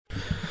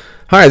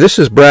Hi, this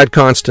is Brad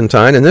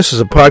Constantine, and this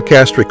is a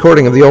podcast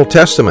recording of the Old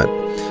Testament.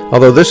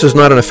 Although this is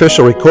not an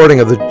official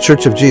recording of the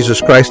Church of Jesus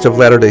Christ of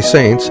Latter-day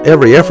Saints,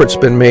 every effort's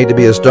been made to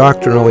be as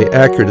doctrinally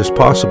accurate as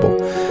possible.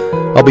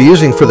 I'll be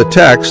using for the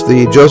text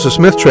the Joseph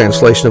Smith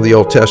translation of the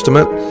Old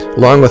Testament,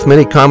 along with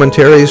many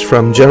commentaries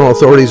from general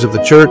authorities of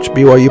the Church,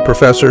 BYU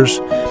professors,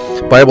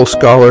 Bible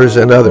scholars,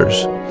 and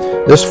others.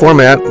 This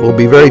format will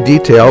be very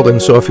detailed,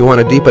 and so if you want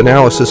a deep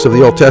analysis of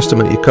the Old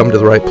Testament, you come to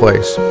the right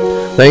place.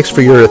 Thanks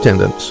for your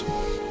attendance.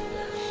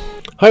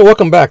 Hi,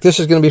 welcome back. This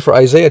is going to be for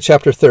Isaiah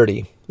chapter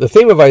 30. The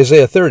theme of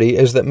Isaiah 30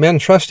 is that men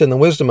trust in the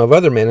wisdom of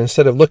other men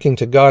instead of looking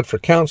to God for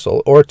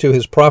counsel or to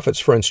his prophets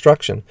for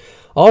instruction.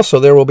 Also,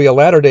 there will be a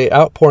latter-day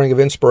outpouring of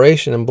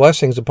inspiration and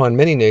blessings upon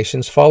many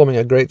nations following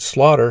a great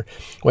slaughter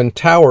when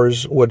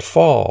towers would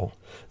fall.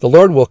 The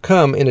Lord will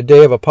come in a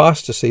day of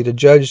apostasy to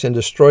judge and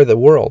destroy the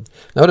world.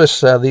 Notice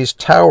these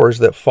towers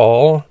that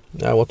fall.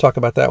 We'll talk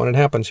about that when it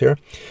happens here.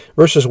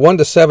 Verses 1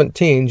 to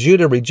 17,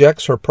 Judah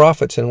rejects her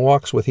prophets and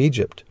walks with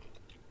Egypt.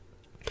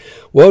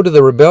 Woe to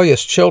the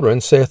rebellious children,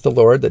 saith the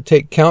Lord, that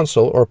take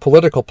counsel or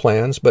political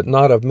plans, but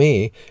not of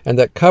me, and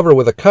that cover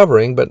with a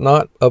covering, but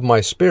not of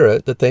my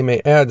spirit, that they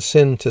may add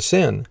sin to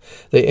sin.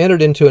 They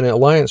entered into an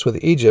alliance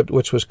with Egypt,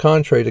 which was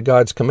contrary to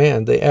God's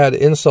command. They add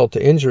insult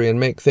to injury and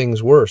make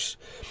things worse.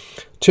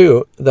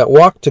 2. That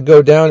walk to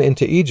go down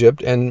into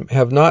Egypt, and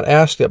have not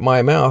asked at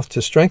my mouth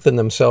to strengthen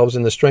themselves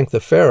in the strength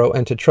of Pharaoh,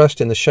 and to trust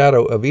in the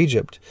shadow of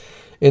Egypt.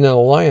 In an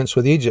alliance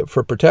with Egypt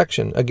for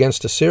protection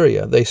against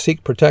Assyria. They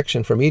seek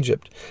protection from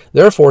Egypt.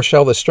 Therefore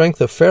shall the strength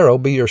of Pharaoh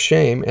be your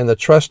shame, and the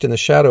trust in the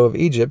shadow of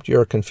Egypt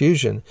your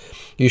confusion.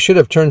 You should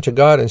have turned to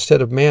God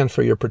instead of man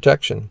for your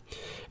protection.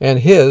 And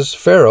his,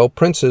 Pharaoh,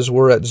 princes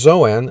were at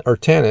Zoan or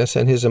Tanis,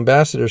 and his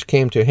ambassadors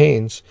came to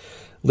Hanes.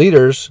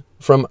 Leaders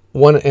from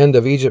one end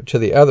of Egypt to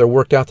the other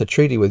worked out the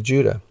treaty with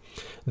Judah.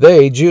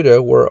 They,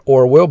 Judah, were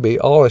or will be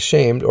all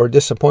ashamed or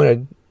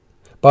disappointed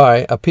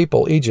by a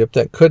people, Egypt,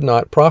 that could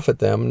not profit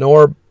them,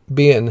 nor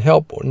be in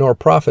help nor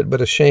profit,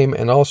 but a shame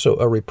and also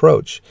a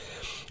reproach.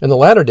 In the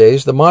latter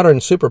days, the modern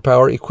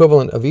superpower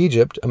equivalent of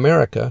Egypt,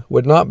 America,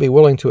 would not be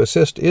willing to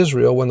assist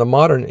Israel when the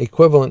modern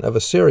equivalent of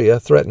Assyria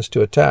threatens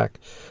to attack.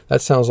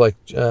 That sounds like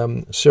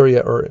Syria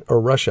or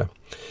Russia.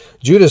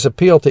 Judah's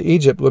appeal to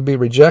Egypt would be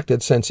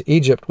rejected, since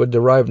Egypt would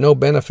derive no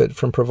benefit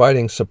from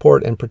providing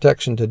support and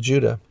protection to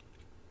Judah.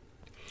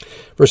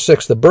 Verse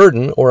 6, the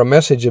burden, or a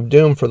message of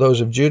doom for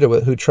those of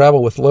Judah who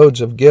travel with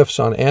loads of gifts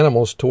on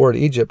animals toward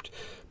Egypt,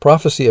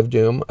 prophecy of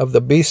doom, of the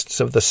beasts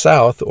of the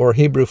south, or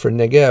Hebrew for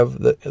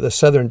Negev, the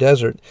southern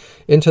desert,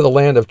 into the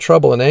land of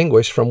trouble and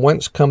anguish, from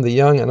whence come the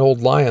young and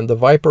old lion, the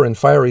viper and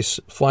fiery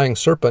flying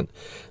serpent.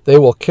 They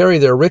will carry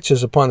their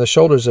riches upon the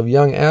shoulders of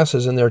young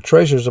asses, and their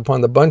treasures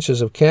upon the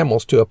bunches of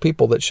camels, to a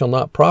people that shall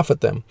not profit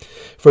them.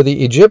 For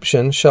the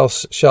Egyptian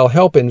shall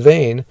help in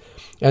vain,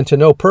 and to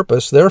no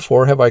purpose.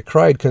 Therefore have I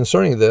cried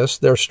concerning this.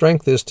 Their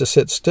strength is to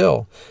sit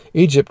still.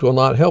 Egypt will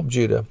not help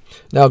Judah.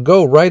 Now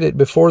go, write it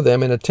before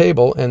them in a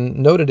table, and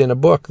note it in a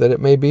book, that it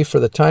may be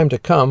for the time to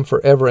come, for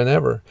ever and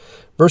ever.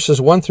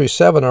 Verses 1 through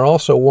 7 are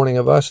also a warning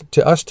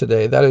to us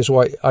today. That is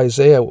why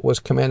Isaiah was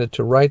commanded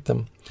to write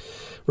them.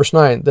 Verse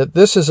 9, that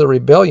this is a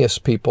rebellious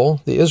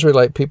people, the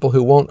Israelite people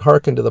who won't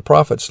hearken to the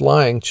prophets,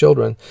 lying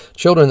children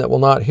that will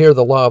not hear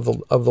the law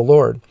of the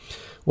Lord.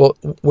 Well,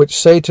 which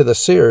say to the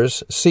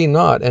seers, see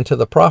not, and to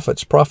the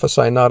prophets,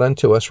 prophesy not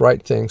unto us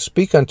right things.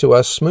 Speak unto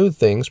us smooth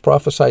things,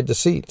 prophesy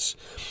deceits.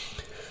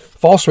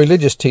 False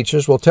religious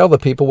teachers will tell the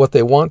people what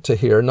they want to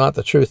hear, not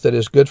the truth that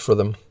is good for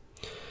them.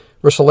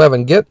 Verse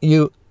 11, get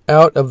you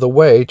out of the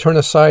way, turn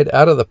aside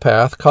out of the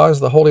path, cause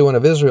the Holy One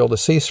of Israel to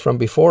cease from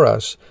before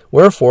us.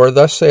 Wherefore,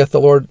 thus saith the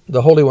Lord,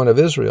 the Holy One of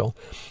Israel,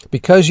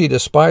 because ye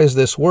despise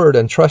this word,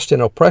 and trust in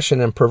oppression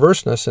and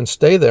perverseness, and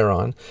stay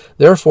thereon,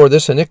 therefore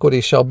this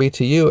iniquity shall be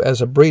to you as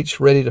a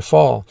breach ready to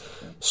fall,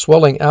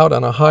 swelling out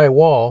on a high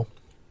wall,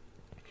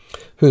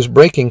 whose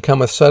breaking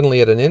cometh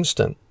suddenly at an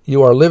instant.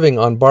 You are living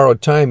on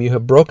borrowed time. You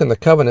have broken the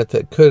covenant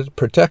that could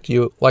protect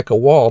you like a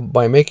wall,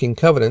 by making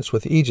covenants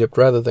with Egypt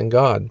rather than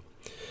God.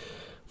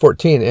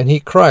 14, and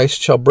he,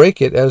 Christ, shall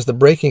break it as the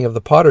breaking of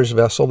the potter's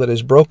vessel that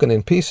is broken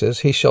in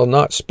pieces. He shall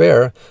not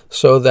spare,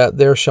 so that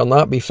there shall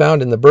not be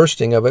found in the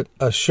bursting of it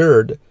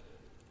assured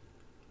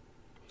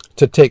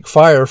to take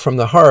fire from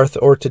the hearth,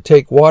 or to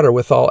take water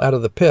withal out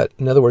of the pit.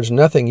 In other words,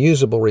 nothing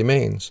usable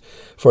remains.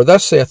 For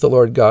thus saith the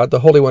Lord God,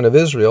 the Holy One of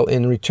Israel,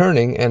 in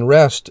returning and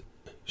rest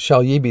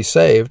shall ye be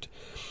saved.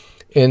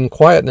 In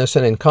quietness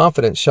and in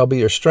confidence shall be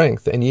your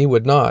strength, and ye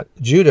would not.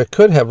 Judah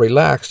could have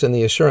relaxed in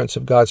the assurance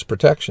of God's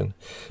protection.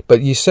 But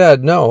ye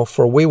said, no,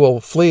 for we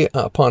will flee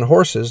upon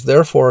horses,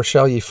 therefore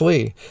shall ye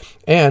flee.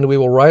 And we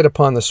will ride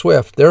upon the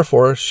swift,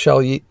 therefore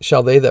shall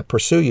they that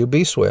pursue you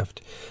be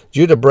swift.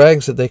 Judah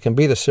brags that they can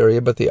beat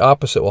Assyria, but the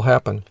opposite will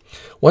happen.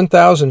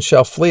 1,000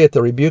 shall flee at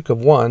the rebuke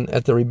of one,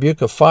 at the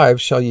rebuke of 5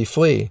 shall ye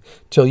flee,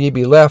 till ye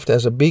be left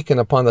as a beacon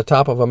upon the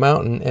top of a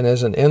mountain, and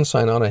as an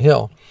ensign on a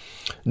hill.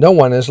 No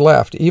one is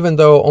left. Even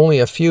though only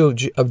a few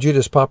of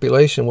Judah's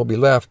population will be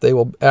left, they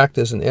will act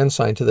as an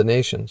ensign to the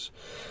nations.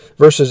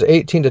 Verses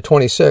 18 to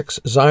 26,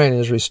 Zion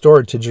is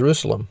restored to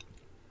Jerusalem.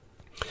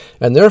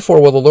 And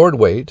therefore will the Lord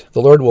wait.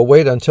 The Lord will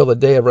wait until the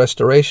day of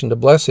restoration to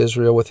bless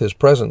Israel with his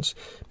presence.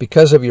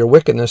 Because of your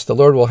wickedness, the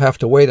Lord will have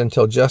to wait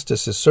until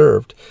justice is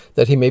served,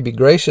 that he may be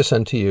gracious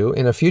unto you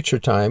in a future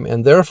time,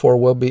 and therefore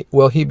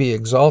will he be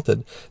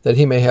exalted, that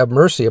he may have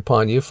mercy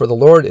upon you, for the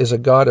Lord is a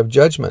God of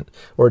judgment,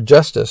 or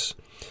justice.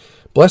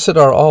 Blessed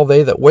are all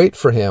they that wait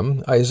for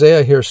him.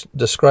 Isaiah here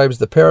describes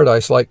the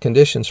paradise-like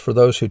conditions for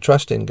those who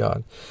trust in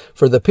God.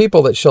 For the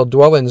people that shall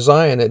dwell in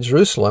Zion at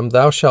Jerusalem,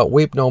 thou shalt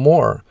weep no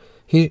more.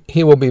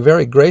 He will be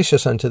very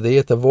gracious unto thee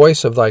at the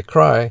voice of thy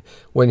cry.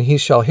 When he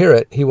shall hear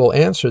it, he will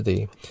answer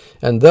thee.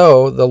 And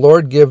though the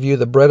Lord give you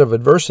the bread of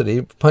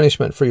adversity,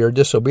 punishment for your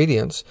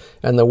disobedience,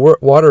 and the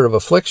water of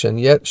affliction,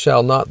 yet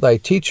shall not thy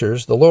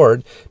teachers, the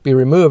Lord, be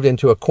removed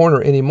into a corner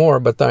any more,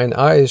 but thine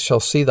eyes shall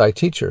see thy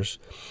teachers.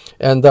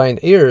 And thine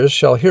ears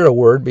shall hear a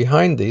word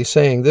behind thee,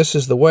 saying, This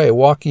is the way,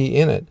 walk ye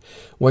in it.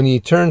 When ye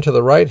turn to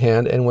the right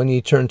hand, and when ye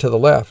turn to the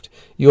left,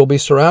 you will be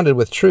surrounded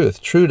with truth.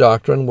 True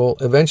doctrine will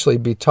eventually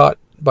be taught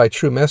by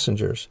true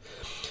messengers.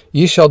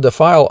 Ye shall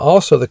defile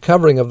also the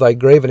covering of thy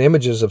graven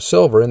images of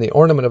silver, and the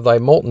ornament of thy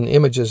molten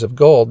images of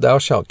gold. Thou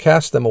shalt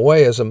cast them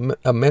away as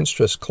a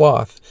menstruous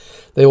cloth.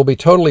 They will be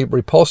totally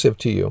repulsive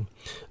to you.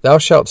 Thou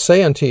shalt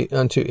say unto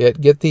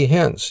it, Get thee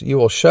hence. You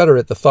will shudder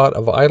at the thought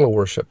of idol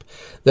worship.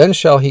 Then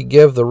shall he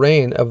give the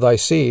rain of thy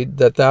seed,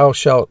 that thou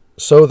shalt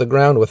sow the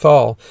ground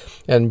withal,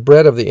 and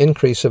bread of the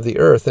increase of the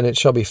earth, and it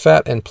shall be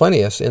fat and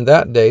plenteous. In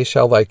that day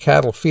shall thy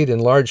cattle feed in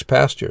large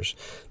pastures.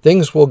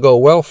 Things will go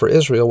well for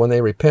Israel when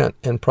they repent,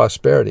 and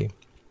prosperity.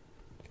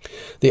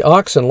 The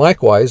oxen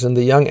likewise, and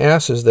the young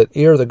asses that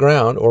ear the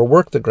ground, or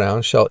work the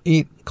ground, shall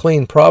eat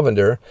clean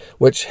provender,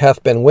 which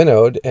hath been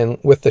winnowed, and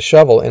with the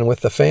shovel and with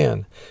the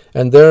fan.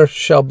 And there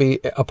shall be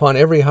upon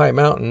every high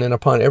mountain, and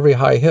upon every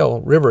high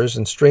hill, rivers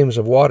and streams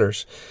of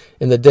waters.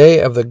 In the day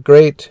of the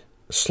great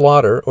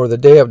slaughter, or the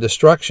day of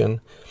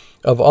destruction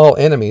of all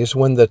enemies,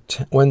 when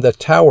the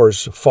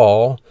towers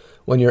fall,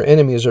 when your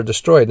enemies are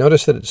destroyed.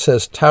 Notice that it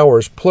says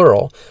towers,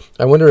 plural.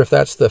 I wonder if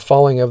that's the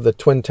falling of the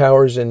Twin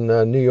Towers in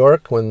New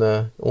York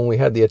when we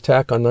had the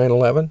attack on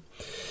 9/11.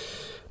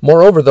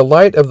 Moreover, the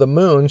light of the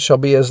moon shall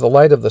be as the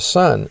light of the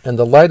sun, and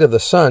the light of the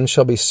sun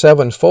shall be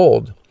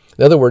sevenfold.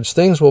 In other words,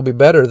 things will be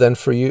better than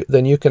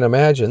you can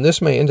imagine.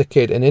 This may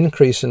indicate an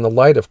increase in the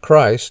light of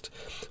Christ,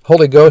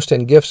 Holy Ghost,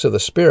 and gifts of the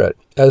Spirit,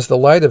 as the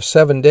light of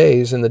 7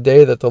 days in the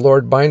day that the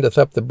Lord bindeth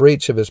up the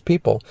breach of his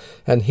people,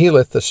 and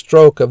healeth the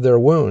stroke of their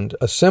wound.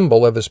 A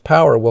symbol of his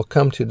power will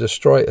come to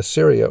destroy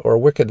Assyria, or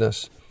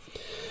wickedness.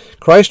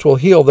 Christ will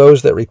heal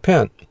those that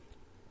repent.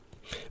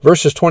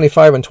 Verses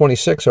 25 and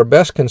 26 are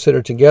best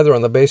considered together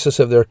on the basis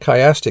of their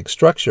chiastic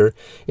structure,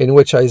 in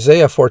which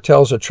Isaiah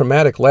foretells a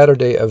traumatic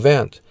latter-day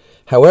event.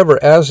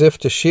 However, as if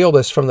to shield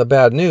us from the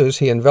bad news,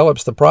 he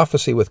envelops the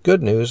prophecy with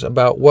good news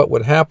about what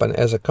would happen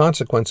as a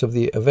consequence of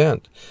the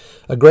event.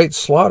 A great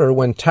slaughter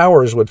when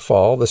towers would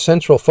fall. The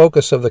central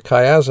focus of the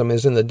chiasm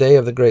is in the day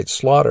of the great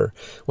slaughter,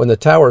 when the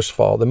towers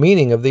fall. The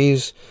meaning of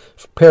these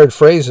paired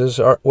phrases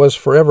was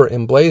forever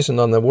emblazoned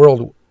on the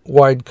worldwide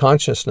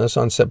consciousness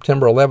on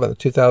September 11,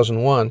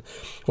 2001,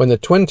 when the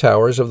Twin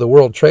Towers of the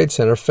World Trade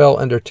Center fell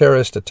under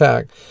terrorist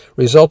attack,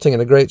 resulting in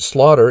a great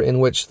slaughter in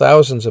which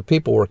thousands of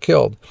people were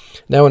killed.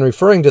 Now, in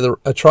referring to the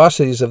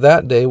atrocities of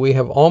that day, we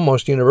have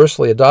almost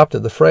universally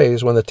adopted the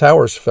phrase, when the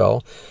towers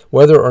fell.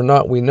 Whether or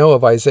not we know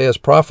of Isaiah's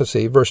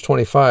prophecy, verse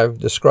 25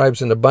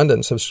 describes an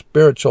abundance of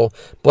spiritual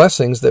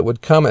blessings that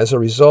would come as a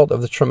result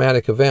of the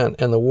traumatic event,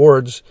 and the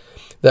wards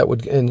that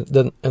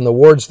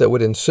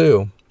would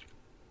ensue.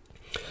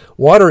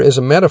 Water is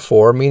a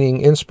metaphor,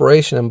 meaning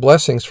inspiration and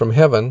blessings from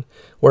heaven,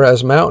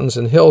 whereas mountains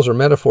and hills are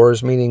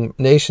metaphors, meaning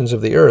nations of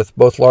the earth,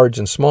 both large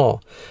and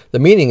small. The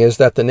meaning is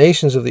that the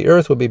nations of the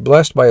earth would be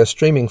blessed by a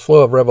streaming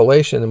flow of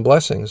revelation and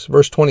blessings.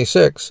 Verse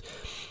 26,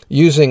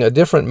 using a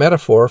different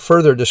metaphor,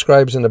 further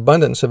describes an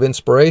abundance of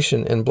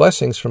inspiration and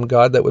blessings from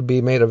God that would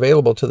be made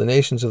available to the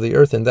nations of the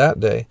earth in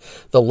that day.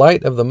 The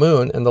light of the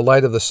moon and the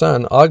light of the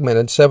sun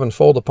augmented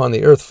sevenfold upon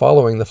the earth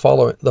following the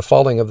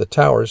falling of the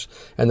towers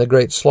and the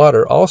great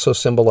slaughter also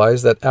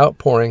symbolize this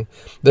outpouring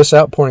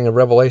of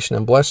revelation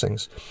and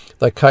blessings.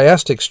 The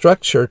chiastic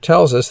structure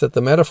tells us that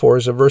the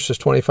metaphors of verses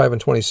 25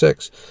 and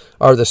 26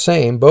 are the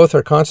same. Both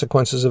are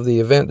consequences of the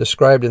event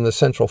described in the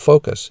central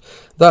focus.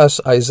 Thus,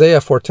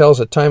 Isaiah foretells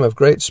a time of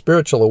great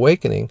spiritual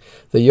awakening.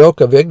 The yoke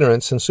of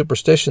ignorance and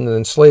superstition that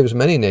enslaves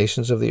many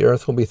nations of the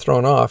earth will be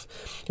thrown off,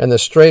 and the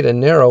straight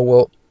and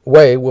narrow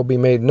way will be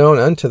made known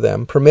unto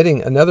them,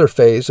 permitting another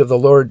phase of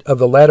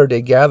the latter-day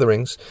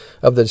gatherings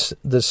of the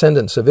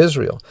descendants of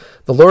Israel.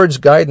 The Lord's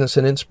guidance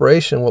and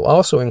inspiration will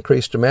also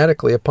increase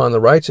dramatically upon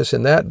the righteous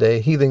in that day,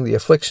 healing the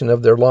affliction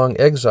of their long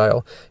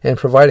exile and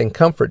providing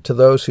comfort to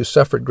those who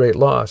suffered great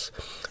loss.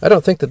 I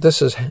don't think that this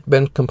has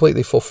been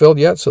completely fulfilled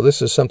yet, so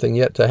this is something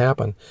yet to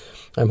happen.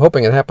 I'm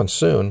hoping it happens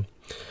soon.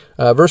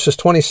 Verses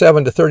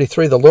 27 to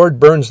 33, the Lord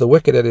burns the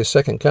wicked at his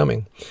second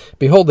coming.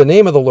 Behold, the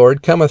name of the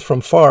Lord cometh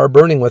from far,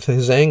 burning with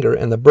his anger,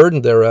 and the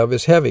burden thereof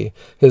is heavy.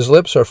 His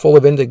lips are full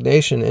of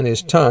indignation, and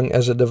his tongue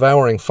as a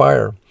devouring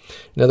fire.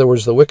 In other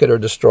words, the wicked are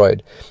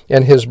destroyed.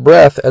 And his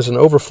breath, as an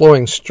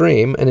overflowing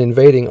stream, an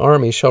invading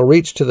army, shall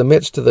reach to the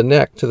midst of the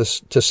neck, to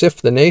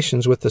sift the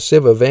nations with the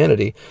sieve of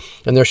vanity.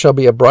 And there shall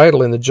be a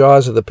bridle in the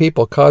jaws of the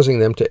people, causing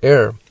them to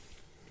err.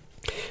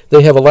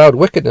 They have allowed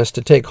wickedness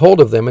to take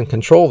hold of them and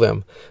control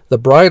them. The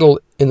bridle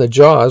in the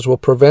jaws will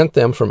prevent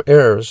them from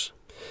errors.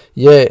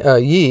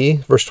 Ye,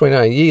 verse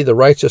 29, ye, the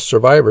righteous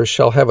survivors,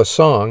 shall have a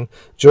song,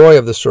 joy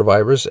of the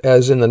survivors,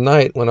 as in the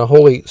night when a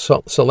holy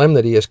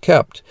solemnity is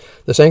kept,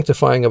 the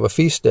sanctifying of a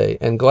feast day,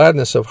 and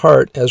gladness of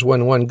heart, as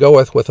when one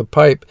goeth with a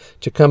pipe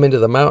to come into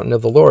the mountain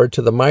of the Lord,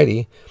 to the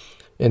mighty,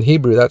 in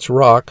Hebrew that's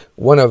rock,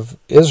 one of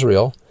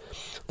Israel.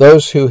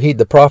 Those who heed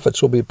the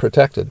prophets will be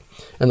protected.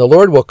 And the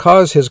Lord will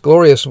cause his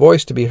glorious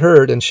voice to be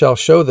heard, and shall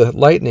show the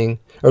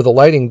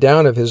lighting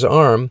down of his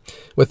arm,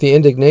 with the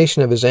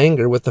indignation of his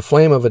anger, with the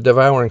flame of a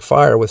devouring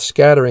fire, with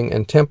scattering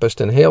and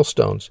tempest and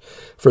hailstones.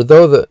 For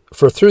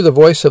through the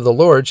voice of the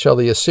Lord shall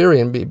the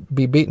Assyrian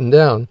be beaten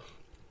down,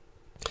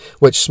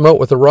 which smote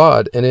with a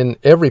rod, and in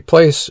every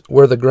place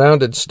where the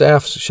grounded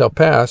staffs shall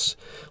pass,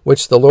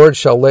 which the Lord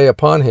shall lay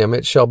upon him,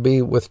 it shall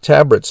be with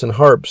tabrets and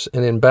harps,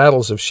 and in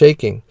battles of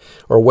shaking,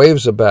 or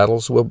waves of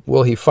battles,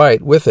 will he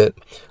fight with it,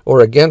 or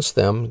against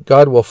them.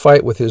 God will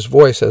fight with his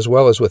voice as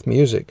well as with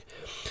music.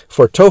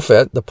 For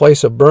Tophet, the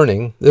place of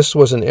burning, this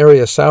was an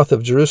area south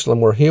of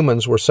Jerusalem where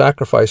humans were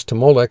sacrificed to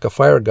Molech, a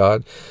fire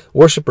god.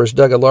 Worshippers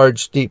dug a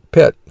large deep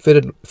pit,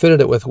 fitted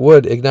it with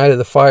wood, ignited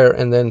the fire,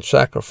 and then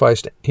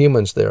sacrificed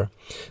humans there.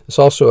 It's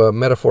also a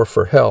metaphor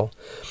for hell.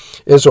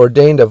 Is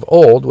ordained of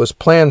old, was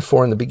planned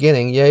for in the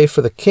beginning. Yea,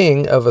 for the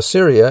king of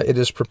Assyria it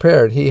is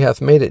prepared. He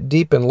hath made it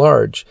deep and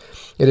large.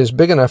 It is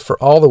big enough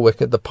for all the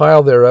wicked. The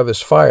pile thereof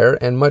is fire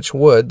and much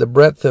wood. The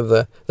breath of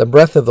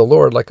the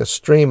Lord, like a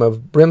stream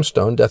of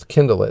brimstone, doth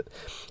kindle it.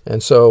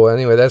 And so,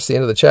 anyway, that's the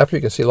end of the chapter.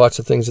 You can see lots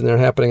of things in there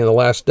happening in the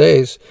last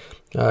days.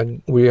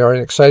 We are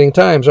in exciting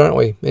times, aren't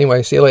we?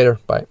 Anyway, see you later.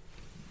 Bye.